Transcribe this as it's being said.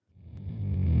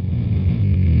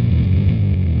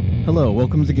Hello,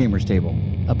 welcome to Gamers Table,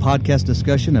 a podcast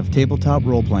discussion of tabletop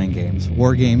role-playing games,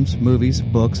 war games, movies,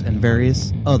 books, and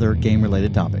various other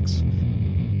game-related topics.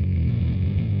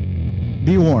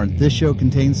 Be warned, this show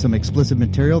contains some explicit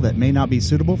material that may not be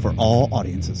suitable for all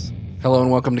audiences. Hello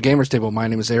and welcome to Gamers Table. My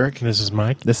name is Eric. This is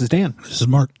Mike. This is Dan. This is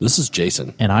Mark. This is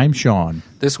Jason. And I'm Sean.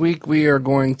 This week we are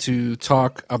going to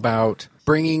talk about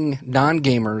bringing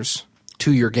non-gamers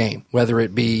to your game, whether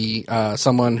it be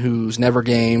someone who's never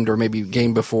gamed or maybe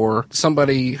gamed before,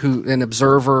 somebody who, an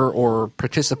observer or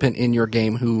participant in your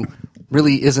game who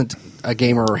really isn't a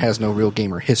gamer or has no real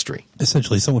gamer history.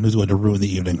 Essentially, someone who's going to ruin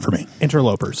the evening for me.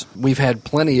 Interlopers. We've had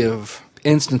plenty of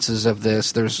instances of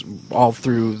this. There's all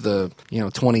through the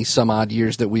 20 some odd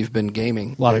years that we've been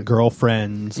gaming. A lot of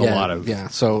girlfriends, a lot of... Yeah,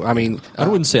 so I mean... I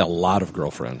wouldn't say a lot of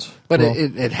girlfriends. But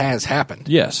it has happened.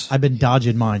 Yes. I've been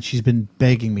dodging mine. She's been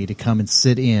begging me to come and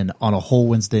sit in on a whole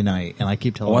Wednesday night, and I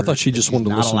keep telling her... I thought she just wanted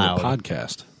to listen allowed. to the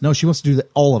podcast. No, she wants to do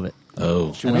all of it.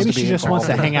 Oh. Maybe she just wants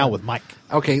to hang out with Mike.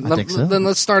 Okay, then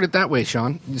let's start it that way,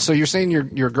 Sean. So you're saying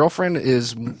your girlfriend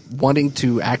is wanting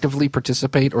to actively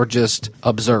participate or just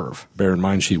observe? Bear in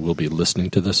mind she will be listening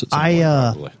to this at some point,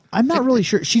 probably. I'm not really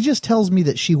sure. She just tells me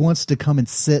that she wants to come and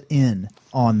sit in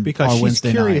on Because our she's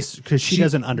Wednesday curious, night. because she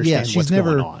doesn't understand she's what's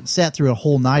never going on. sat through a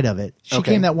whole night of it. She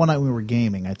Okay. came that one night when we were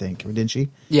gaming, I think, didn't she?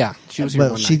 Yeah, she was here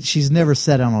But one night. she's never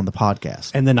sat down on the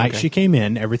podcast. And the night she came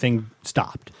in, everything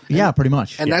stopped. Yeah, pretty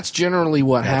much. And that's generally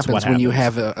what That's happens what when you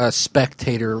happens. have a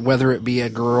spectator, whether it be a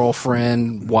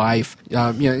girlfriend, wife.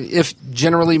 If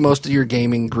generally most of your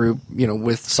gaming group,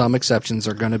 with some exceptions,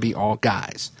 are going to be all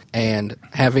guys. And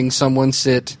having someone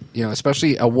sit,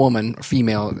 especially a woman, a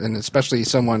female, and especially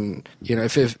someone,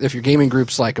 if your gaming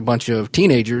group's like a bunch of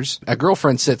teenagers, a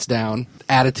girlfriend sits down,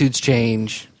 attitudes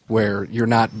change, where you're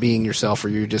not being yourself, or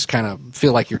you just kind of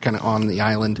feel like you're kind of on the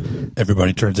island.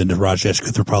 Everybody turns into Rajesh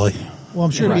Kuthar, probably. Well,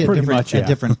 I'm sure it'd be Pretty a different, much, yeah. a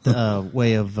different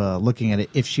way of looking at it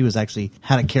if she was actually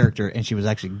had a character and she was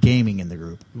actually gaming in the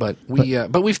group. But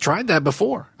we've tried that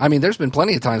before. I mean, there's been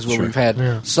plenty of times where we've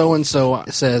had so and so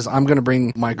says, "I'm going to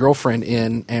bring my girlfriend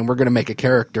in, and we're going to make a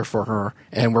character for her,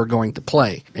 and we're going to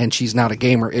play." And she's not a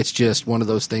gamer. It's just one of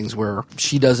those things where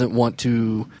she doesn't want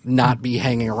to not be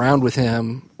hanging around with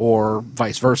him, or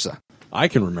vice versa. I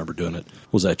can remember doing it.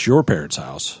 Was at your parents'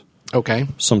 house. Okay.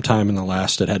 Sometime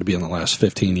it had to be in the last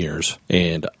 15 years.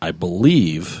 And I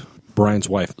believe Brian's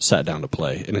wife sat down to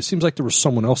play. And it seems like there was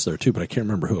someone else there too, but I can't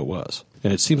remember who it was.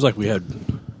 And it seems like we had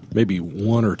maybe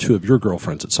one or two of your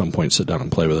girlfriends at some point sit down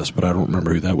and play with us, but I don't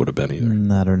remember who that would have been either.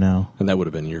 I don't know. And that would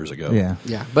have been years ago. Yeah.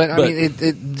 Yeah, but I mean,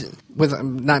 with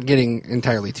not getting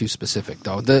entirely too specific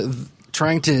though,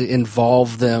 trying to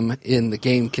involve them in the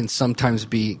game can sometimes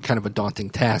be kind of a daunting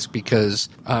task because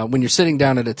when you're sitting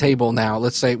down at a table now,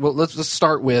 let's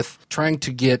start with trying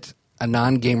to get a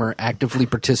non-gamer actively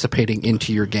participating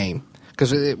into your game.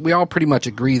 Because we all pretty much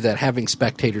agree that having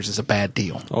spectators is a bad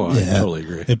deal. Oh, I totally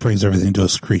agree. It brings everything to a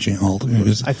screeching halt.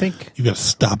 I think... You've got to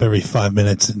stop every 5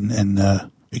 minutes and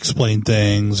explain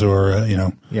things or,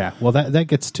 Yeah, well, that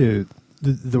gets to...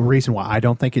 The reason why I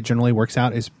don't think it generally works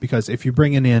out is because if you're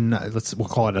bringing in, we'll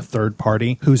call it a third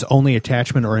party, whose only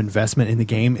attachment or investment in the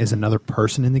game is another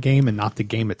person in the game and not the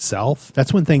game itself,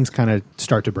 that's when things kind of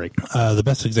start to break. The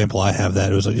best example I have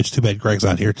that it's too bad Greg's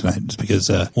not here tonight, just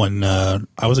because when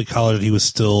I was at college, he was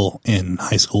still in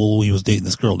high school. He was dating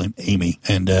this girl named Amy,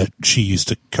 and she used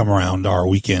to come around our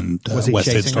weekend Was he West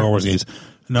Side chasing Star her? Wars games.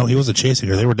 No, he wasn't chasing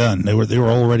her. They were done. They were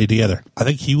already together. I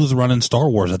think he was running Star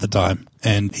Wars at the time,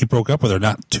 and he broke up with her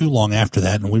not too long after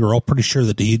that. And we were all pretty sure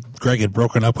that Greg had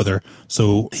broken up with her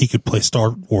so he could play Star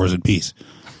Wars in peace.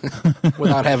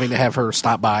 Without having to have her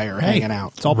stop by or hanging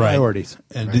out. It's all priorities.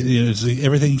 And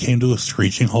everything came to a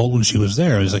screeching halt when she was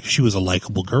there. It was like she was a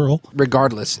likable girl.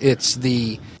 Regardless, it's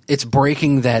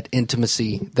breaking that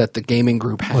intimacy that the gaming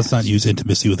group has. Let's not use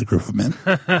intimacy with a group of men.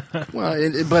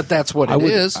 Well, but that's what it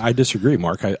is. I disagree,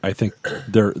 Mark. I think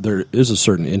there is a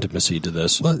certain intimacy to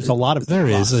this. There's a lot of... There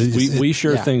is. We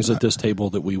share Yeah. things at this table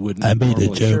that we wouldn't I made a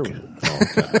normally share joke. with- Oh,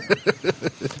 okay.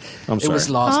 I'm It sorry. was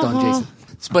lost on Jason.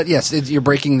 But yes, you're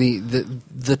breaking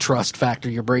the trust factor.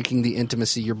 You're breaking the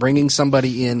intimacy. You're bringing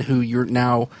somebody in who you're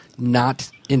now not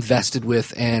invested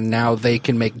with, and now they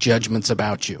can make judgments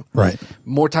about you. Right.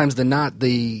 More times than not,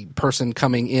 the person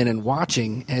coming in and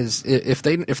watching, if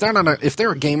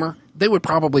they're a gamer, they would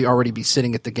probably already be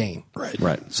sitting at the game.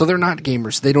 Right. So they're not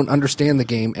gamers. They don't understand the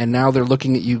game, and now they're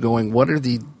looking at you going, "What are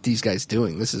these guys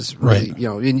doing? This is really,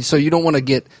 Right. And so you don't want to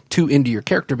get too into your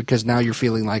character because now you're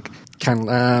feeling like kind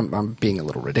of I'm being a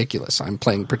little ridiculous. I'm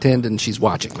playing pretend, and she's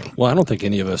watching me. Well, I don't think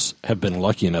any of us have been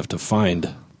lucky enough to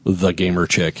find the gamer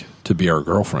chick to be our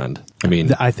girlfriend. I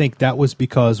mean, I think that was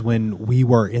because when we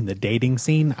were in the dating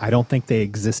scene, I don't think they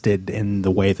existed in the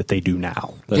way that they do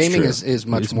now. that's Gaming true. is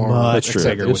much It's more much That's true.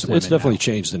 accepted bigger with with It's women definitely now.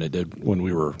 changed than it did when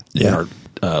we were Yeah. in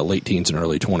our late teens and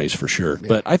early 20s for sure.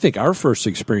 But I think our first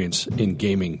experience in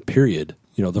gaming, period,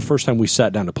 the first time we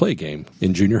sat down to play a game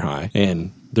in junior high,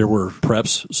 and there were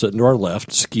preps sitting to our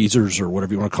left, skeezers or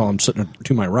whatever you want to call them sitting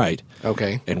to my right.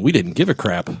 Okay. And we didn't give a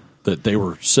crap that they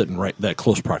were sitting right that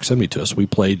close proximity to us. We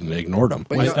played and ignored them.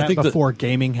 But Was you know, that I think before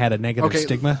gaming had a negative Okay,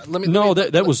 stigma? Let me, No,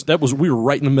 that was we were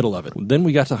right in the middle of it. Then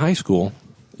we got to high school.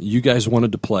 You guys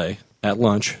wanted to play at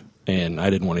lunch, and I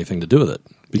didn't want anything to do with it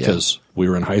because we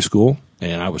were in high school,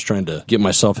 and I was trying to get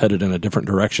myself headed in a different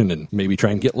direction and maybe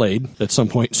try and get laid at some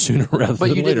point sooner rather But than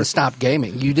you later. didn't stop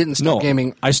gaming. You didn't stop No,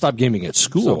 gaming. I stopped gaming at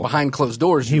school. So behind closed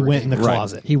doors, He you were went in the gaming. Right.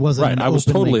 closet. He wasn't Right, an I was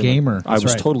openly totally gamer. I was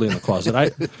right. totally in the closet.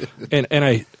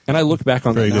 I look back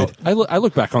on Very that. Now. good. I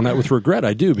look back on that with regret.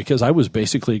 I do because I was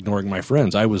basically ignoring my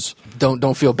friends. I was.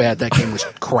 Don't feel bad. That game was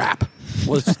crap.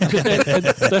 Well, and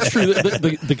that's true.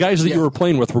 The guys that you were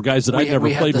playing with were guys that I'd never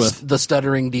we had played the, with. the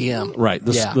stuttering DM. Right,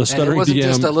 the And stuttering it wasn't DM.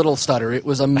 just a little stutter. It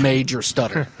was a major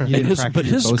stutter. You And didn't his, practice but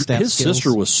your bow staff his skills?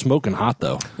 sister was smoking hot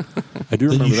though. I do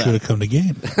Then remember you should have that. come to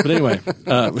game. But anyway,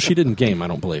 she didn't game. I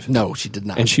don't believe. No, she did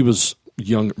not. And she was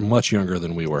much younger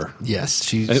than we were, yes,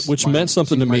 she's which meant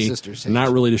something to she's my me, sister's age.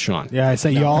 not really to Sean. Yeah, I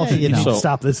say y'all Hey, you need know. to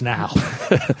stop this now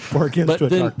before it gets But to a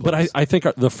then, dark but place. I think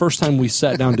the first time we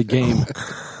sat down to game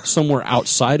somewhere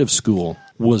outside of school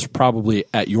was probably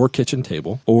at your kitchen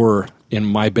table or in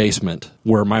my basement,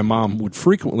 where my mom would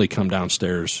frequently come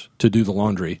downstairs to do the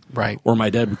laundry, Right. Or my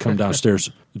dad would come downstairs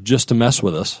just to mess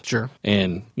with us, Sure.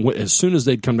 And as soon as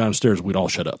they'd come downstairs, we'd all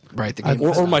shut up, Right, the game Or,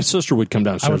 was or on. my sister would come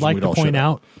downstairs. I would like and we'd to all point shut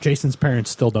up. out Jason's parents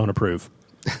still don't approve.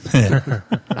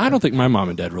 I don't think my mom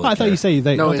and dad really. I thought care. you say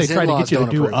they No, don't they his try to in-laws get you to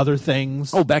don't do approve. other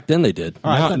things. Oh, back then they did.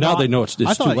 All right, I Now thought- they know it's I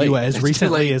too thought late. you as It's too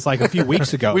recently late. as like a few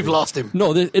weeks ago. We've lost him.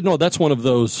 No, that's one of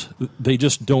those. They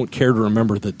just don't care to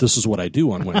remember that this is what I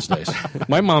do on Wednesdays.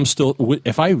 My mom still,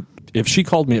 if she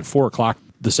called me at 4:00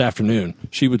 this afternoon,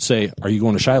 she would say, "Are you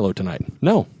going to Shiloh tonight?"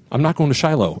 No, I'm not going to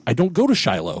Shiloh. I don't go to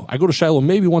Shiloh. I go to Shiloh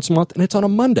maybe once a month, and it's on a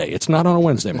Monday. It's not on a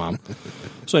Wednesday, Mom.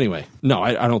 So anyway, no,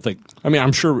 I don't think. I mean,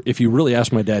 I'm sure if you really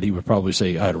asked my dad, he would probably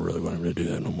say, "I don't really want him to do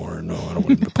that no more. No, I don't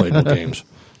want him to play no games."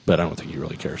 But I don't think he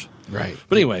really cares. Right.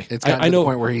 But anyway, It's gotten I to know. the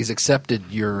point where he's accepted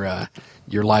your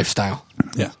lifestyle.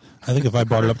 Yeah. I think if I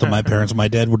brought it up to my parents, my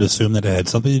dad would assume that it had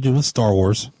something to do with Star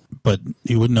Wars, but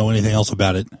he wouldn't know anything else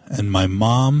about it. And my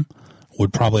mom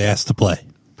would probably ask to play,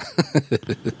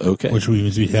 Okay. which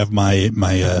means we'd have my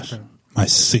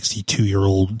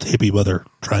 62-year-old hippie mother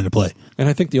trying to play. And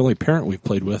I think the only parent we've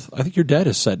played with, I think your dad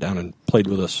has sat down and played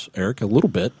with us, Eric, a little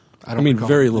bit. I don't mean, recall.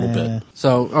 very little bit.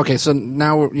 So okay, so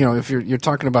now if you're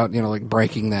talking about like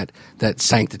breaking that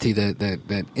sanctity,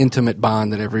 that intimate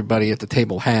bond that everybody at the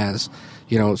table has,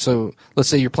 so let's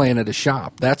say you're playing at a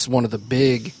shop. That's one of the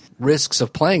big risks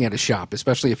of playing at a shop,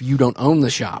 especially if you don't own the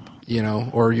shop,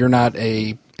 or you're not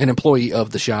an employee of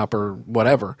the shop or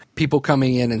whatever. People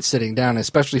coming in and sitting down,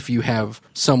 especially if you have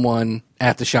someone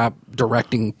at the shop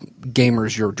directing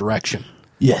gamers your direction.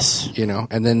 Yes.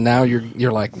 And then now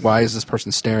you're like, why is this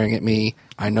person staring at me?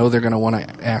 I know they're going to want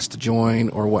to ask to join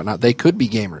or whatnot. They could be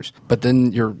gamers, but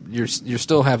then you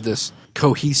still have this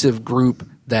cohesive group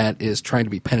that is trying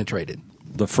to be penetrated.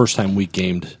 The first time we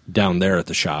gamed down there at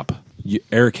the shop,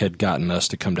 Eric had gotten us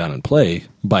to come down and play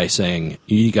by saying,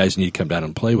 "You guys need to come down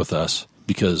and play with us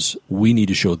because we need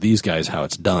to show these guys how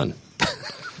it's done."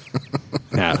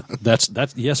 Yeah, that's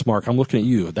yes, Mark. I'm looking at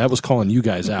you. That was calling you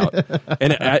guys out,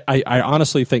 and I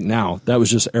honestly think now that was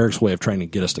just Eric's way of trying to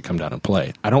get us to come down and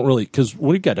play. I don't really, because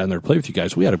when we got down there to play with you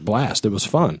guys, we had a blast. It was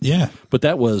fun. Yeah. But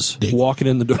that was walking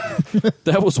in the door.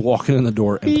 That was walking in the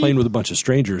door and playing with a bunch of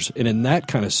strangers. And in that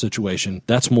kind of situation,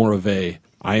 that's more of a,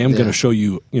 I am going to show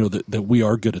you, that we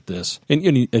are good at this. And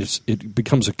it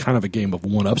becomes a kind of a game of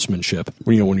one-upsmanship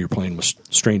when you're playing with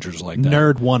strangers like that.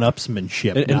 Nerd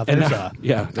one-upsmanship. Now there's a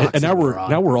And now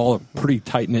we're all a pretty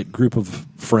tight-knit group of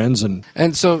friends. And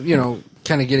so,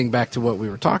 kind of getting back to what we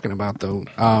were talking about, though,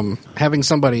 having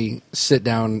somebody sit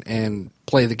down and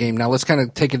play the game. Now, let's kind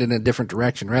of take it in a different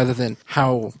direction. Rather than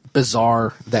how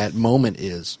bizarre that moment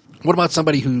is, what about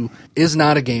somebody who is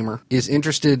not a gamer, is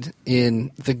interested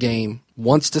in the game,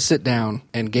 wants to sit down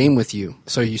and game with you?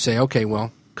 So you say, okay,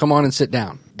 well, come on and sit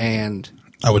down. And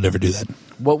I would never do that.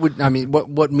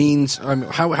 What means?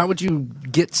 How would you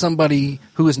get somebody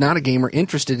who is not a gamer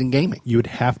interested in gaming? You would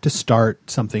have to start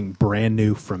something brand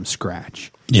new from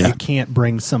scratch. Yeah. You can't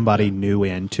bring somebody new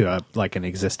into an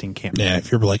existing campaign. Yeah,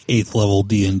 if you're like 8th level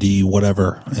D&D,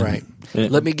 whatever. and- Right.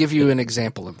 Let me give you an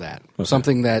example of that. Okay.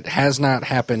 Something that has not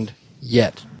happened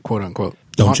yet, quote unquote.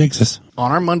 Don't jinx us. On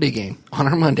our Monday game,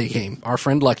 our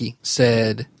friend Lucky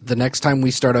said the next time we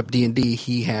start up D&D,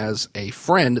 he has a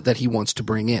friend that he wants to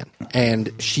bring in,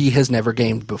 and she has never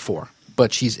gamed before,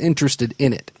 but she's interested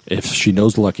in it. If she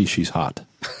knows Lucky, she's hot.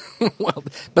 Well,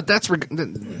 but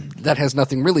that has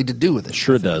nothing really to do with it.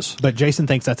 Sure it does. But Jason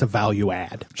thinks that's a value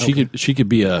add. She could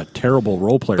be a terrible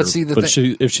role player, But see,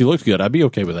 if she looked good, I'd be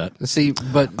okay with that. See,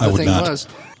 but I the would thing not. was,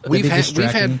 That'd be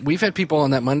distracting. we've had people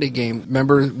on that Monday game.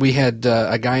 Remember, we had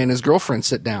a guy and his girlfriend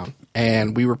sit down,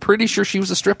 and we were pretty sure she was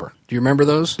a stripper. Do you remember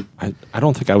those? I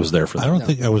don't think I was there for that. I don't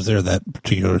think I was there that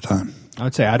particular time. I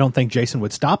would say I don't think Jason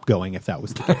would stop going if that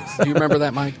was the case. Do you remember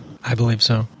that, Mike? I believe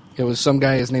so. It was some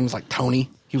guy. His name was like Tony.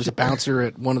 He was a bouncer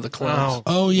at one of the clubs.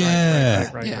 Oh, yeah.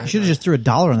 Yeah. You should have just threw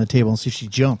 $1 on the table and see if she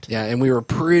jumped. Yeah, and we were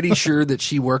pretty sure that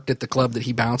she worked at the club that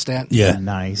he bounced at. Yeah.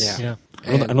 Nice. Yeah.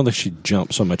 I don't think she'd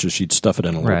jump so much as she'd stuff it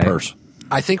in a little Right. purse.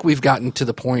 I think we've gotten to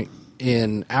the point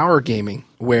in our gaming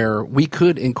where we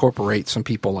could incorporate some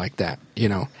people like that,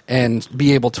 and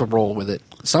be able to roll with it.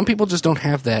 Some people just don't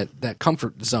have that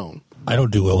comfort zone. I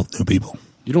don't do well with new people.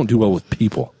 You don't do well with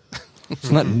people. It's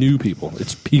not new people.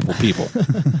 It's people.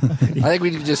 I think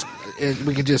we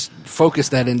could just focus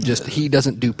that in just he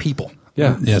doesn't do people.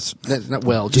 Yeah. Yes. That's not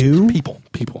just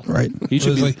people. Right. He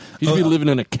should It was be be living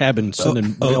in a cabin sending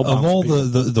of mailbox all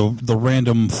people. the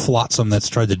random flotsam that's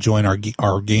tried to join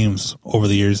our games over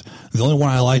the years, the only one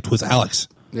I liked was Alex.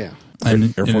 Yeah.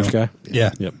 And, Air Force guy?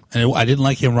 Yeah. Yep. And I didn't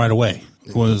like him right away.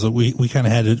 We kind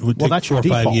of had to take that's 4 or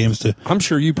your 5 default. games to. I'm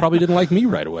sure you probably didn't like me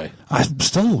right away. I'm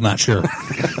still not sure.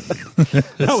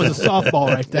 That was a softball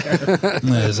right there.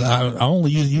 I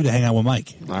only use you to hang out with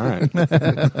Mike. All right.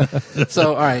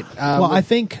 So, all right. Well, I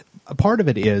think a part of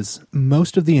it is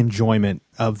most of the enjoyment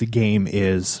of the game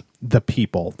is the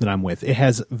people that I'm with. It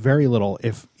has very little,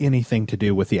 if anything, to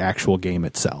do with the actual game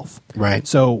itself. Right.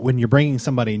 So when you're bringing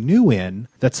somebody new in,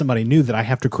 that's somebody new that I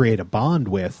have to create a bond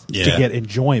with to Yeah. get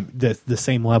enjoyment, the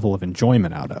same level of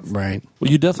enjoyment out of. right.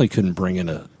 Well, you definitely couldn't bring in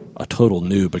a total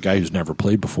noob, a guy who's never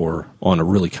played before, on a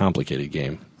really complicated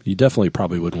game. You definitely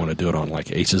probably would want to do it on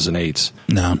like Aces and Eights,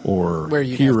 No. or Where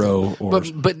you Hero, or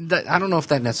but I don't know if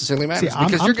that necessarily matters See, I'm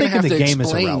because you're going to have thinking to the game is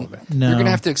explain. irrelevant. No. You're going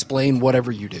to have to explain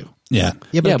whatever you do. Yeah.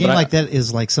 Yeah, but Yeah, a game but like that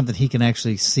is like something he can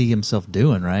actually see himself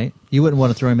doing, right? You wouldn't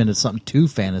want to throw him into something too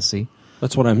fantasy.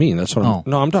 that's what I mean. That's what Oh.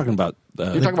 I'm talking about. You're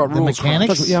talking about the rules.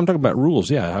 mechanics? I'm talking about rules.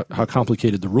 Yeah, how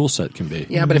complicated the rule set can be.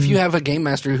 Yeah, but if you have a game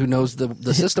master who knows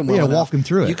the system well Yeah, enough, walk him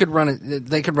through it. You could run it.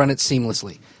 They could run it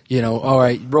seamlessly. All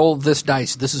right, roll this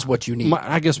dice. This is what you need.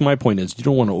 I guess my point is you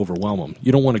don't want to overwhelm them.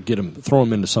 You don't want to throw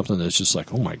them into something that's just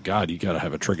like, oh my god, you got to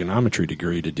have a trigonometry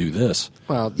degree to do this.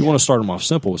 Well, you want to start them off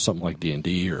simple with something like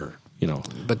D&D or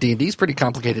but D&D is pretty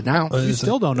complicated now. You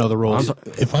still don't know the rules.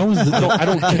 If I was I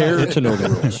don't care to know the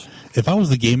rules. If I was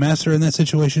the game master in that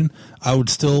situation, I would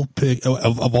still pick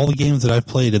of all the games that I've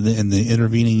played in the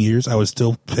intervening years. I would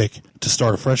still pick to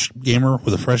start a fresh gamer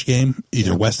with a fresh game,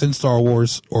 either Weston Star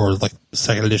Wars or like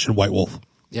second edition White Wolf.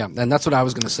 Yeah, and that's what I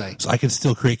was going to say. So I can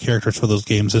still create characters for those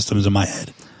game systems in my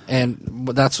head. And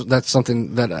that's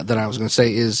something that I was going to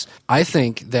say is I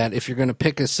think that if you're going to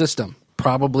pick a system,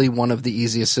 probably one of the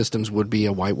easiest systems would be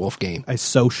a White Wolf game. A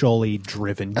socially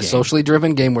driven game. A socially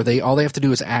driven game where all they have to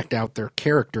do is act out their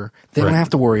character. They don't Right. have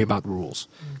to worry about rules.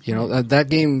 That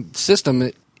game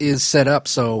system is set up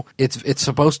so it's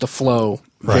supposed to flow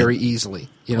very easily.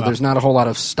 There's not a whole lot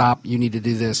of stop. You need to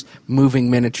do this. Moving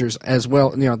miniatures as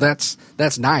well. That's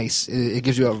nice. It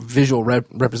gives you a visual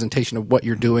representation of what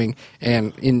you're doing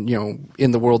and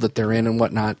in the world that they're in and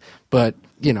whatnot. But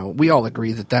we all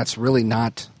agree that that's really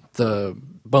not the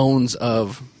bones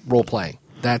of role play.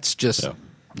 That's just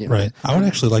Right. I would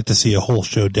actually like to see a whole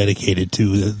show dedicated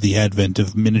to the advent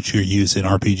of miniature use in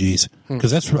RPGs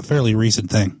because that's a fairly recent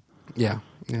thing. Yeah.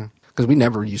 Because we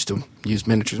never used to use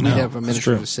miniatures. We have a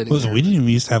miniature just sitting Listen, there. we didn't even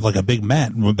used to have like a big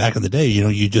mat back in the day.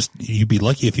 You'd be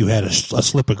lucky if you had a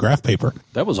slip of graph paper.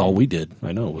 That was all we did.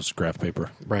 I know it was graph paper.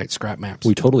 Right, scrap maps.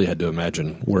 We totally had to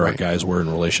imagine where our Right. guys were in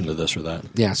relation to this or that.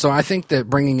 Yeah, so I think that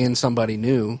bringing in somebody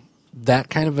new, that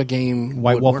kind of a game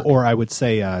White would Wolf, work. or I would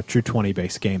say a true 20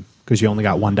 based game because you only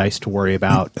got one dice to worry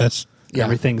about. That's Yeah.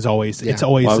 Everything's always Yeah. it's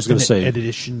always Well, I was gonna say- in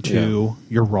addition to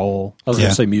your role. I was Yeah. going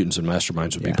to say Mutants and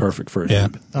Masterminds would be Yeah. perfect for it. Yeah.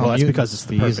 Well, that's you- because it's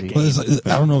the be perfect easy. game.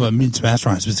 Well, I don't know about Mutants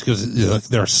Masterminds because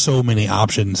there are so many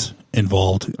options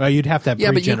involved. Well, you'd have to have Yeah,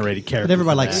 but you- pre-generated characters. but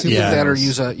everybody for likes that. super- Either Yeah. that or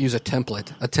use a template.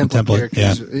 A template template,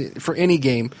 character. For any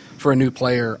game, for a new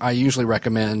player, I usually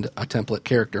recommend a template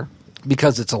character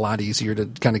because it's a lot easier to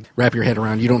kind of wrap your head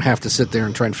around. You don't have to sit there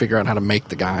and try and figure out how to make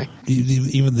the guy.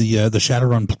 Even the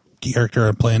Shadowrun character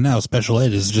I'm playing now, Special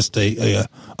Ed, is just a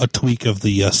tweak of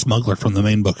the smuggler from the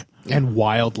main book. And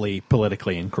wildly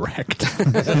politically incorrect.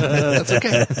 That's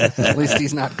okay. At least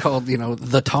he's not called,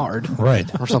 the Tard. Right.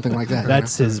 Or something like that.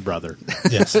 That's his brother.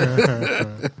 Yes.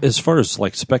 As far as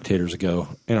like spectators go,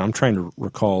 I'm trying to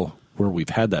recall where we've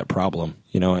had that problem,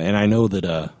 and I know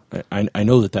that I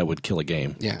know that would kill a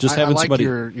game. Yeah, just I having like somebody.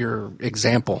 your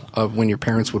example of when your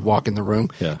parents would walk in the room.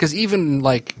 Yeah. Because even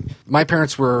like my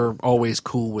parents were always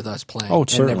cool with us playing. Oh, and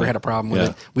certainly. never had a problem with Yeah.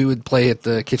 it. We would play at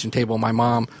the kitchen table. My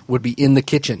mom would be in the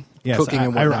kitchen Yes, cooking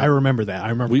and whatnot. I remember that. I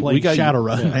remember We playing got you-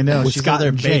 Shadowrun. yeah. I know, with she's Scott out there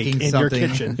and Jake baking in something. your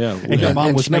kitchen. Yeah, and your mom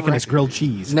and was she never making had- us grilled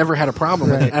cheese. Never had a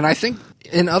problem with it. And I think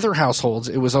in other households,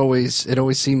 it always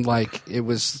seemed like it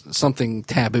was something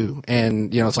taboo.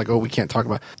 And it's like, oh, we can't talk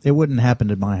about. It wouldn't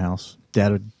happen at my house.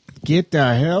 Dad would get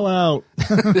the hell out.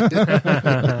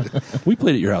 We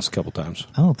played at your house a couple times.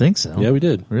 I don't think so. Yeah, we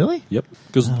did. Really? Yep.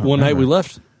 Because I don't one night remember.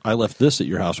 I left this at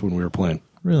your house when we were playing.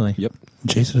 Really? Yep.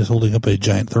 Jason is holding up a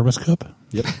giant thermos cup.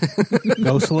 Yep.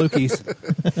 Go Salukis.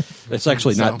 It's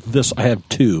actually not this. I have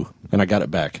two, and I got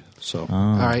it back. So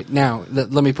All right. Now,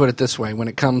 let me put it this way. When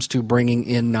it comes to bringing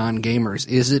in non-gamers,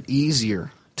 is it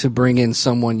easier to bring in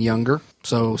someone younger?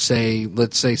 So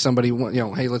let's say somebody,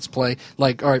 hey, let's play.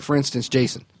 Like, all right, for instance,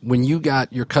 Jason, when you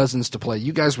got your cousins to play,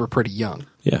 you guys were pretty young.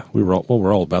 yeah, we're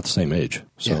all about the same age.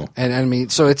 So Yeah. And I mean,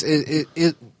 so is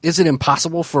it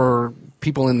impossible for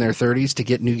people in their 30s to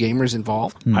get new gamers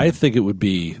involved? I think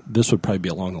this would probably be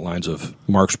along the lines of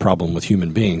Mark's problem with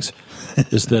human beings,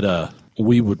 is that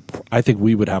I think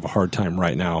we would have a hard time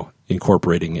right now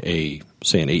incorporating an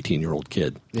 18-year-old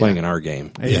kid playing in our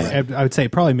game. I would say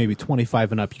probably maybe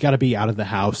 25 and up. You got to be out of the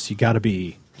house. You got to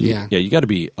be. Yeah. Yeah, you got to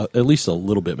be at least a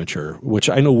little bit mature,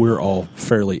 which I know we're all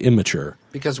fairly immature.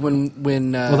 Because when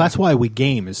Well, that's why we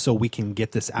game, is so we can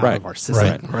get this out Right. of our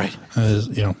system. right.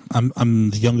 I'm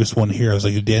the youngest one here. I was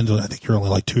like, Dan, I think you're only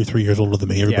like 2 or 3 years older than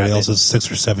me. Everybody Yeah, else is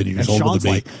 6 or 7 years and older Sean's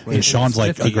than me. like- And Sean's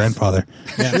like a 50s. grandfather.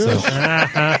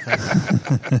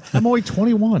 I'm only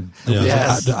 21.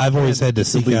 Yes. I've always had to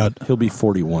seek out. He'll be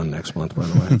 41 next month, by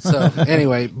the way. So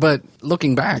anyway, but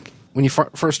looking back, when you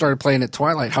first started playing at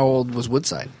Twilight, how old was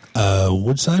Woodside?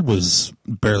 Woodside was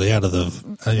barely out of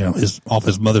the, off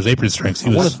his mother's apron strings.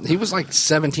 He was like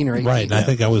 17 or 18. right. And I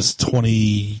think I was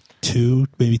 22,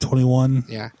 maybe 21.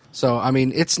 Yeah. So, I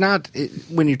mean, it's not,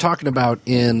 when you're talking about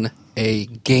in a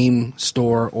game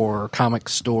store or comic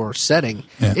store setting,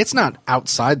 Yeah. it's not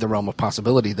outside the realm of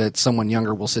possibility that someone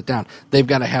younger will sit down. They've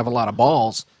got to have a lot of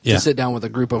balls Yeah. to sit down with a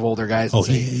group of older guys. Oh, And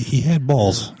say, he had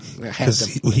balls Yeah, had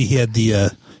because them. he had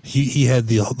he had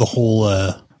the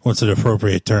whole what's an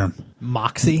appropriate term?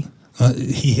 Moxie,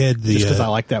 He had the just because I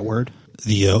like that word.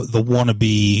 the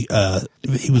wannabe.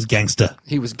 He was gangsta.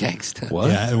 he was gangsta. What?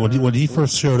 Yeah, and when he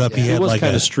first showed up, he He had was like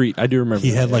kind a of street. I do remember.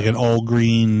 he that, had yeah. like an all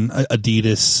green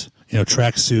Adidas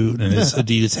tracksuit and his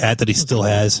Adidas hat that he still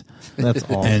has. That's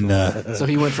awesome. And So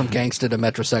he went from gangsta to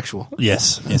metrosexual.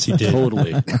 yes, he did.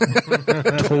 Totally.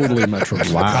 Totally Metro.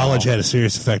 College had a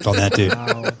serious effect on that too.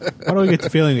 Why do I get the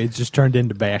feeling it just turned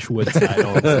into Bash Woodside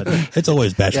all of a sudden? It's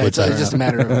always Yeah, it's Bashwood. just a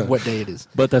matter of what day it is.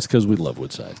 But that's because we love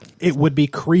Woodside. It would be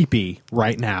creepy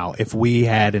right now if we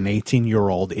had an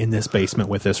 18-year-old in this basement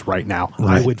with us right now. I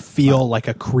Right. would feel like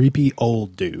a creepy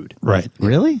old dude. Right.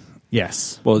 Really?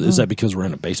 Yes. Well, is that because we're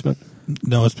in a basement?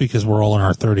 No, it's because we're all in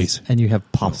our 30s. And you have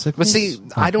popsicles? But see,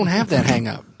 I don't have that hang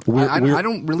up. We're- I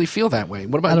don't really feel that way.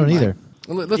 What about I don't you, Mike? either.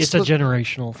 Let's, It's a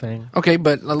generational thing. Okay,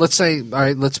 but let's say, all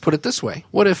right, let's put it this way.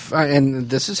 What if, and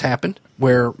this has happened,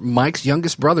 where Mike's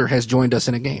youngest brother has joined us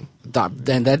in a game,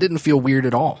 and that didn't feel weird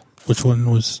at all. Which one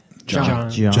was John.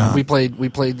 John. We played.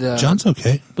 John's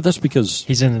okay. But that's because,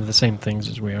 He's into the same things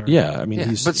as we are. yeah, I mean, Yeah,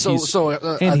 he's but he's-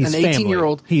 an he's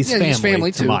 18-year-old, family. He's he's family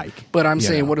family to too. Mike. But I'm You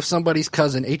saying, know. what if somebody's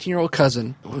cousin, 18-year-old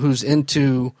cousin, who's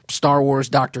into Star Wars,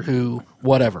 Doctor Who,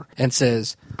 whatever, and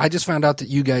says, "I just found out that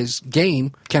you guys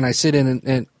game. Can I sit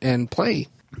in and play?"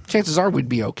 Chances are we'd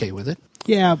be okay with it.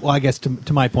 Yeah, well, I guess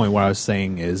to my point, what I was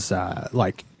saying is,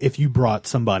 like, if you brought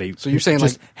somebody, So you're saying,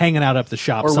 just like- hanging out up the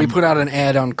shop, Or we put out an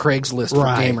ad on Craigslist for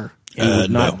right, gamer. You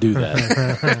would not No. do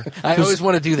that. I always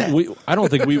want to do that. I don't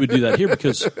think we would do that here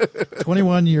because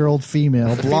 21-year-old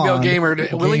female, Female blonde, gamer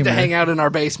willing to gamer, hang out in our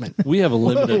basement. we have a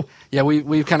limited. Yeah,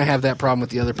 we kind of have that problem with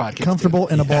the other podcasts. comfortable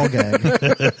in a ball gag.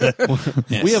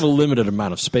 Yes. We have a limited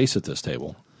amount of space at this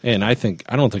table, and I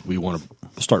don't think we want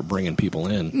to start bringing people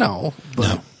in. No,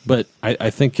 but But I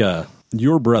think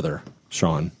your brother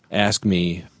Sean asked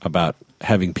me about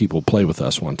having people play with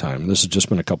us one time. This has just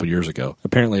been a couple years ago.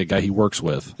 Apparently, a guy he works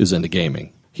with is into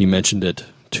gaming. He mentioned it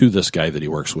to this guy that he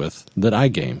works with that I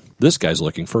game. This guy's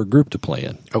looking for a group to play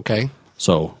in. okay.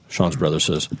 So Sean's brother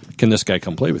says, "Can this guy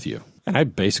come play with you?" And I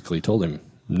basically told him,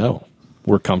 "No,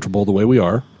 we're comfortable the way we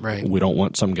are. Right. We don't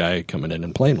want some guy coming in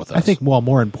and playing with us." I think, well,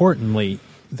 more importantly,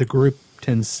 the group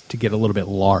tends to get a little bit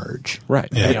large. Right.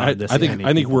 Yeah. I This think many I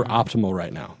think people. we're optimal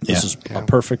right now. This is Yeah. a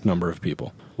perfect number of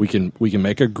people. We can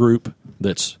make a group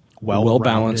that's well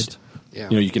balanced. Yeah.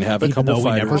 You know, you can have a Even couple though we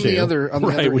fighters. never On the do. other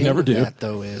Right, we end never of do. that,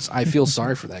 though, is I feel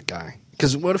sorry for that guy.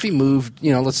 Because what if he moved?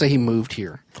 You know, let's say he moved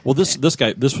here. Well, this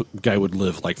guy would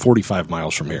live like 45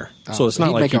 miles from here, so it's not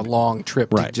he'd like make a long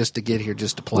trip Right. just to get here,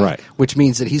 just to play. Right. Which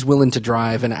means that he's willing to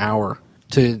drive an hour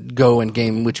to go and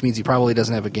game. Which means he probably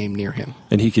doesn't have a game near him.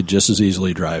 and he could just as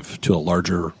easily drive to a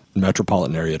larger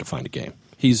metropolitan area to find a game.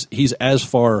 He's as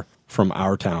far from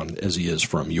our town as he is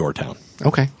from your town.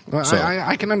 Okay, well, So-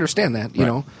 I can understand that, you Right.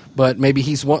 know, but maybe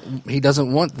he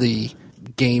doesn't want the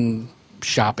game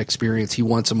shop experience. He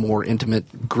wants a more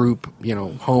intimate group, you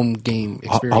know, home game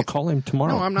experience. I'll call him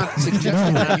tomorrow. No, I'm not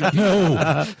suggesting that you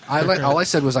do. All I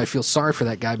said was I feel sorry for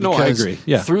that guy because No, I agree.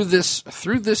 Yeah. through this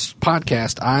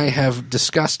podcast, I have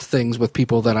discussed things with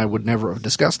people that I would never have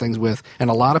discussed things with, and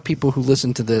a lot of people who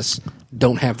listen to this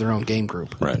don't have their own game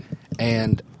group. Right.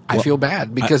 And I feel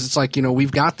bad because it's like, you know,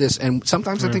 we've got this, and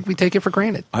sometimes I think we take it for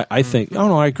granted. I think. Oh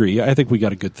no, I agree. I think we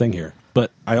got a good thing here,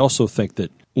 but I also think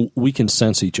that we can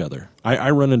sense each other.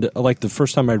 I run into, like, the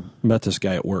first time I met this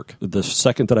guy at work. The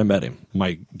second that I met him,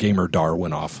 my gamer dar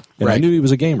went off, and I Right. knew he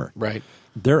was a gamer. Right.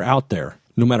 They're out there.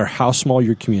 No matter how small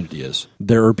your community is,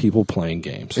 there are people playing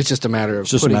games. It's just a matter of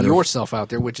It's just a putting matter of yourself out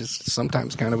there, which is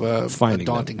sometimes kind of a Finding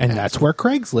them. daunting And task. that's where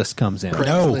Craigslist comes in.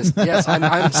 Craigslist. Yes,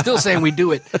 I'm still saying we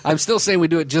do it. I'm still saying we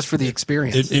do it just for the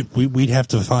experience. We'd have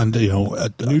to find a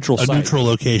Neutral site. neutral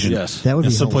location. Yes. That would be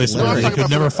It's someplace hilarious. where I'm you talking could about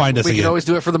never for- find us we again. could always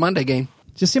do it for the Monday game.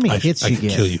 Just see how many I hits could you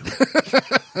get. kill you.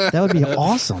 That would be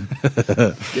awesome.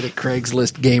 Get a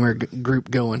Craigslist gamer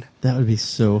group going. That would be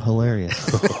so hilarious.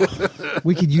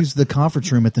 We could use the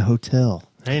conference room at the hotel.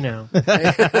 Hey now.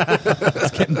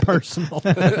 It's getting personal.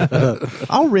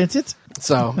 I'll rent it.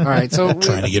 So, all right. So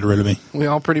Trying to get rid of me. we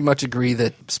all pretty much agree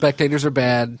that spectators are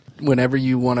bad. Whenever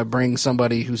you want to bring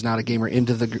somebody who's not a gamer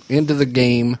into the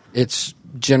game, it's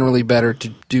generally better to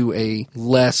do a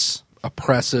less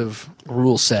oppressive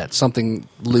rule set, something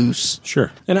loose.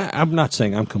 Sure. And I'm not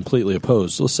saying I'm completely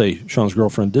opposed. Let's say Sean's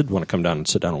girlfriend did want to come down and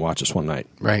sit down and watch us one night.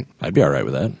 Right. I'd be all right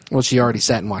with that. Well, she already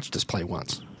sat and watched us play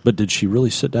once. But did she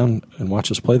really sit down and watch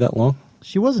us play that long?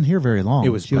 She wasn't here very long. It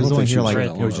was. She was I don't only think she here was like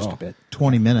very- It was just a bit.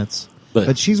 20 minutes. But-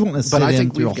 But she's wanting to sit I in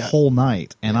think through a we've got- whole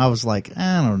night, and I was like,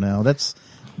 I don't know, that's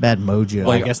bad mojo.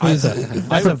 Like, I guess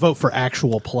that's a vote for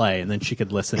actual play, and then she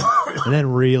could listen, and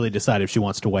then really decide if she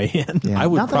wants to weigh in. yeah. I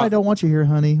would Not that I don't want you here,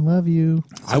 honey. Love you.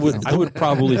 I would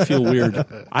probably feel weird.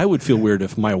 I would feel weird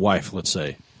if my wife, let's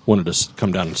say, wanted to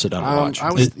come down and sit down and watch.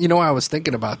 I was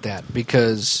thinking about that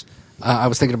because I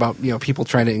was thinking about, you know, people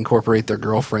trying to incorporate their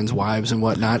girlfriends' wives and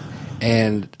whatnot,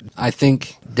 and I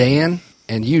think Dan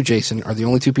and you, Jason, are the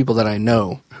only two people that I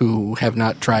know who have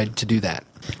not tried to do that.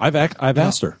 I've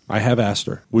asked her. I have asked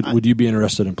her. Would you be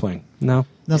interested in playing? No.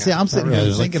 Now, see, I'm sitting here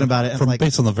there's thinking like, about it, and from like,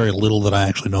 based on the very little that I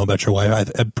actually know about your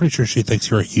wife, I'm pretty sure she thinks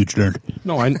you're a huge nerd.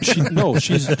 No,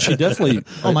 she definitely.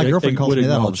 oh, my girlfriend calls would me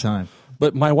that all the acknowledge. time.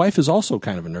 But my wife is also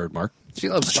kind of a nerd, Mark. She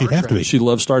loves Star She'd have Trek. to be. She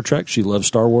loves Star Trek. She loves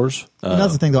Star Wars. And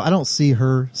that's the thing, though. I don't see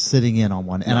her sitting in on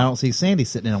one, and I don't see Sandy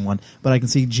sitting in on one, but I can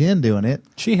see Jen doing it.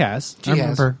 She has. She I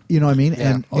has. remember. You know what I mean?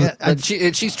 Yeah. And But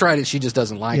she's tried it. She just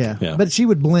doesn't like yeah. it. Yeah. But she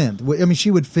would blend. I mean, she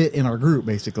would fit in our group,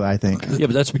 basically, I think. Yeah,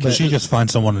 but that's because She just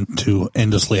finds someone to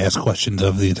endlessly ask questions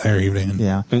of the entire evening.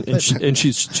 Yeah. And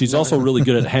she's also really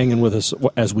good at hanging with us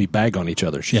as we bag on each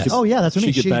other. She Yes. could- Oh, yeah, that's what I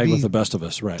mean. She She'd could bag be with the best of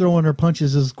us, right? Throwing her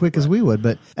punches as quick as we would.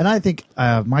 And I think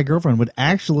my girlfriend would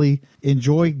actually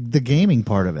enjoy the gaming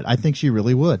part of it. I think she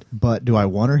really would. But do I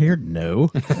want her here? No.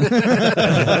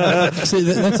 See,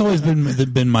 that's always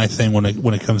been my thing when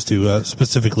it comes to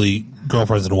specifically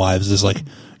girlfriends and wives. Is like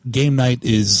game night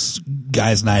is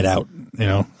guys' night out. You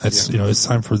know, that's it's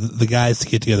time for the guys to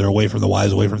get together, away from the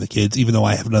wives, away from the kids. Even though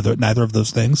I have neither of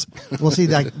those things. Well, see,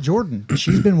 like Jordan,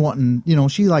 she's been wanting.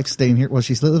 She likes staying here. Well,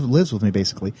 she lives with me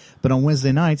basically, but on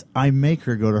Wednesday nights, I make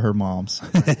her go to her mom's.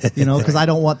 Because I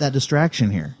don't want that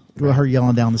distraction here. Her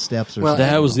yelling down the steps. Or something.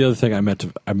 That was the other thing I meant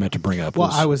to bring up.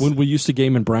 When we used to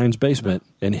game in Brian's basement,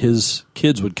 and his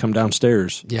kids would come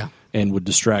downstairs, and would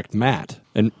distract Matt.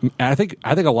 And I think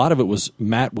a lot of it was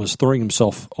Matt was throwing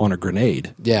himself on a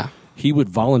grenade. Yeah. He would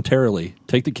voluntarily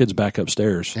take the kids back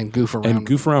upstairs and goof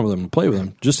around with them and play with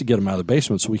them just to get them out of the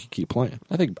basement so we could keep playing.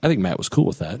 I think Matt was cool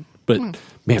with that. But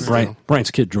man, Brian's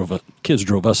kids drove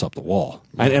us up the wall.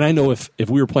 And I know if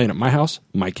we were playing at my house,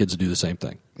 my kids would do the same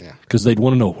thing. Yeah. Because they'd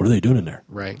want to know, what are they doing in there?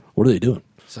 Right. What are they doing?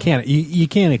 So. You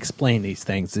can't explain these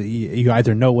things. You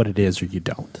either know what it is or you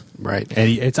don't. Right. And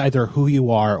it's either who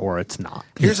you are or it's not.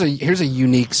 Here's a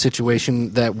unique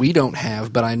situation that we don't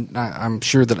have, but I'm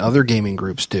sure that other gaming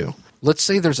groups do. Let's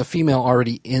say there's a female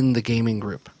already in the gaming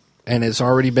group and has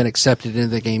already been accepted into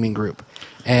the gaming group.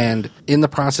 And in the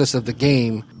process of the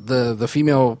game, the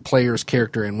female player's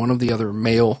character and one of the other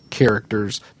male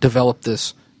characters develop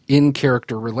this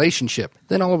in-character relationship.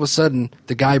 Then all of a sudden,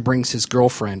 the guy brings his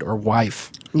girlfriend or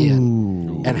wife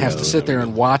in and has to sit there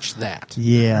and watch that.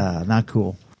 Yeah, not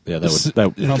cool. Yeah, that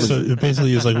So it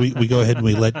basically is like we go ahead and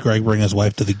we let Greg bring his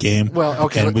wife to the game. Well,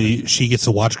 okay. And she gets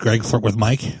to watch Greg flirt with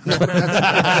Mike.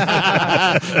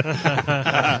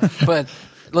 But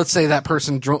let's say that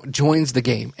person joins the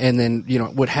game and then,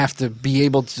 would have to be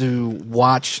able to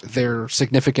watch their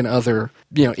significant other,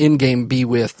 in game be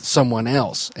with someone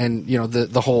else. And,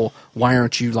 the whole, why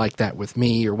aren't you like that with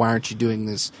me? Or why aren't you doing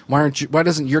this? Why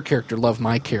doesn't your character love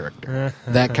my character?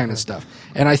 That kind of stuff.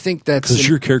 And I think that's because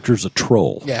your character's a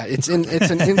troll. Yeah, it's an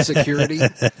insecurity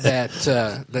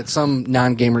that some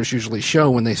non-gamers usually show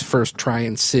when they first try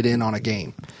and sit in on a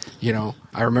game.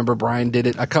 I remember Brian did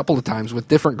it a couple of times with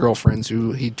different girlfriends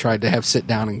who he tried to have sit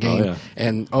down and game. Oh, yeah.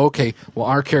 And okay, well,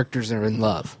 our characters are in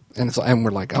love, and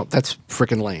we're like, oh, that's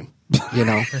freaking lame,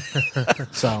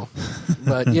 So,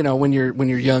 but when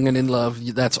you're young and in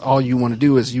love, that's all you want to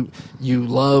do is you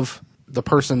love the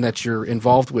person that you're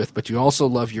involved with, but you also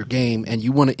love your game, and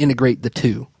you want to integrate the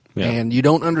two. Yeah. And you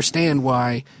don't understand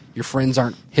why your friends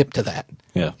aren't hip to that.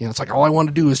 Yeah. It's like, all I want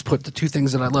to do is put the two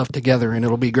things that I love together and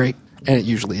it'll be great. And it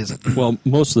usually isn't. Well,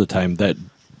 most of the time that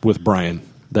with Brian,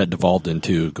 that devolved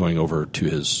into going over to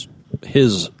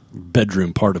his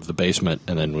bedroom part of the basement,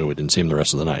 and then we didn't see him the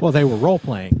rest of the night. Well, they were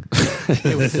role-playing.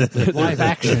 It was live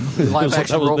action. Live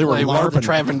action role play with the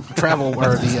travel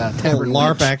or the tavern.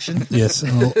 LARP action. Yes.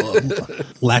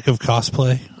 Lack of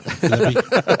cosplay.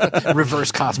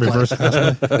 Reverse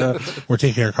cosplay. We're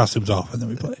taking our costumes off and then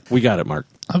we play. We got it, Mark.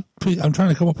 I'm trying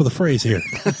to come up with a phrase here.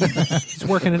 He's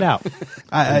working it out.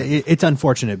 It's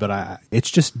unfortunate, but it's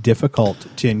just difficult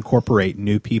to incorporate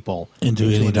new people into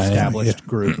an any dynamic, established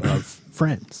group of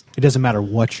friends. It doesn't matter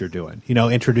what you're doing.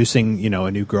 Introducing,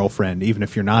 a new girlfriend, even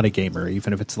if you're not a gamer,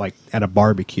 even if it's like at a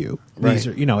barbecue. Right. These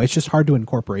are, it's just hard to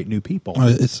incorporate new people.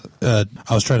 I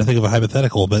was trying to think of a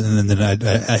hypothetical, but and then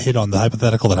I hit on the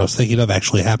hypothetical that I was thinking of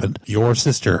actually happened. Your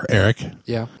sister, Eric,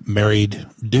 married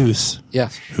Deuce,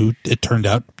 yes, who it turned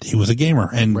out he was a gamer,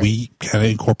 and we kind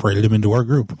of incorporated him into our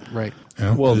group. Right.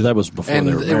 Well, that was before and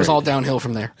they were it was married. all downhill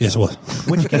from there. Yes, it was.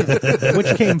 Which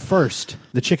came first,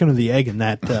 the chicken or the egg in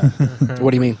that?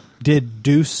 What do you mean? Did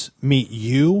Deuce meet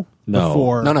you No.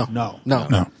 before? No.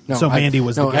 So Mandy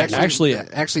was the guy.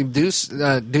 Actually, Deuce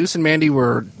and Mandy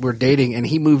were dating, and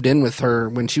he moved in with her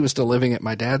when she was still living at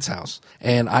my dad's house.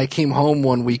 And I came home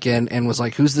one weekend and was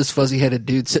like, "Who's this fuzzy-headed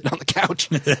dude sitting on the couch?"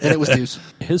 And it was Deuce.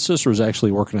 His sister was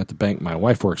actually working at the bank my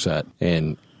wife works at,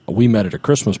 and we met at a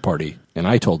Christmas party, and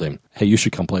I told him, "Hey, you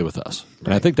should come play with us."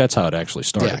 And I think that's how it actually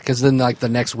started. Yeah, because then the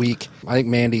next week, I think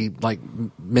Mandy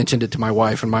mentioned it to my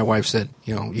wife, and my wife said,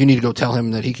 "You need to go tell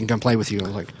him that he can come play with you." I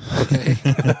was like, "Okay,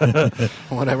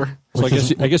 whatever." So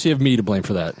I guess you have me to blame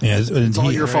for that. Yeah, It's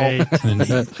all your fault. And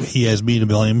he has me to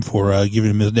blame for giving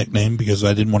him his nickname because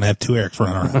I didn't want to have two Erics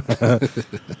running around.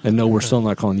 And no, we're still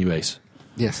not calling you Ace.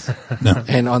 Yes. No.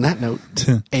 And on that note,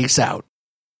 Ace out.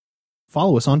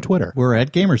 Follow us on Twitter. We're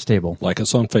at Gamers Table. Like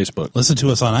us on Facebook. Listen to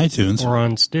us on iTunes. Or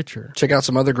on Stitcher. Check out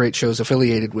some other great shows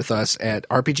affiliated with us at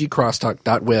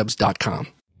rpgcrosstalk.webs.com.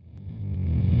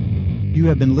 You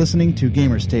have been listening to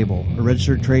Gamers Table, a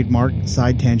registered trademark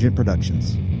Side Tangent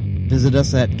Productions. Visit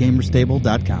us at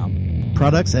gamerstable.com.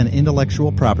 Products and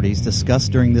intellectual properties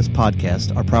discussed during this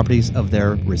podcast are properties of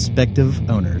their respective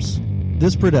owners.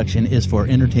 This production is for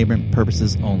entertainment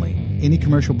purposes only. Any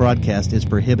commercial broadcast is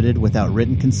prohibited without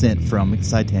written consent from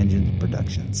Side Tangent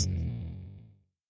Productions.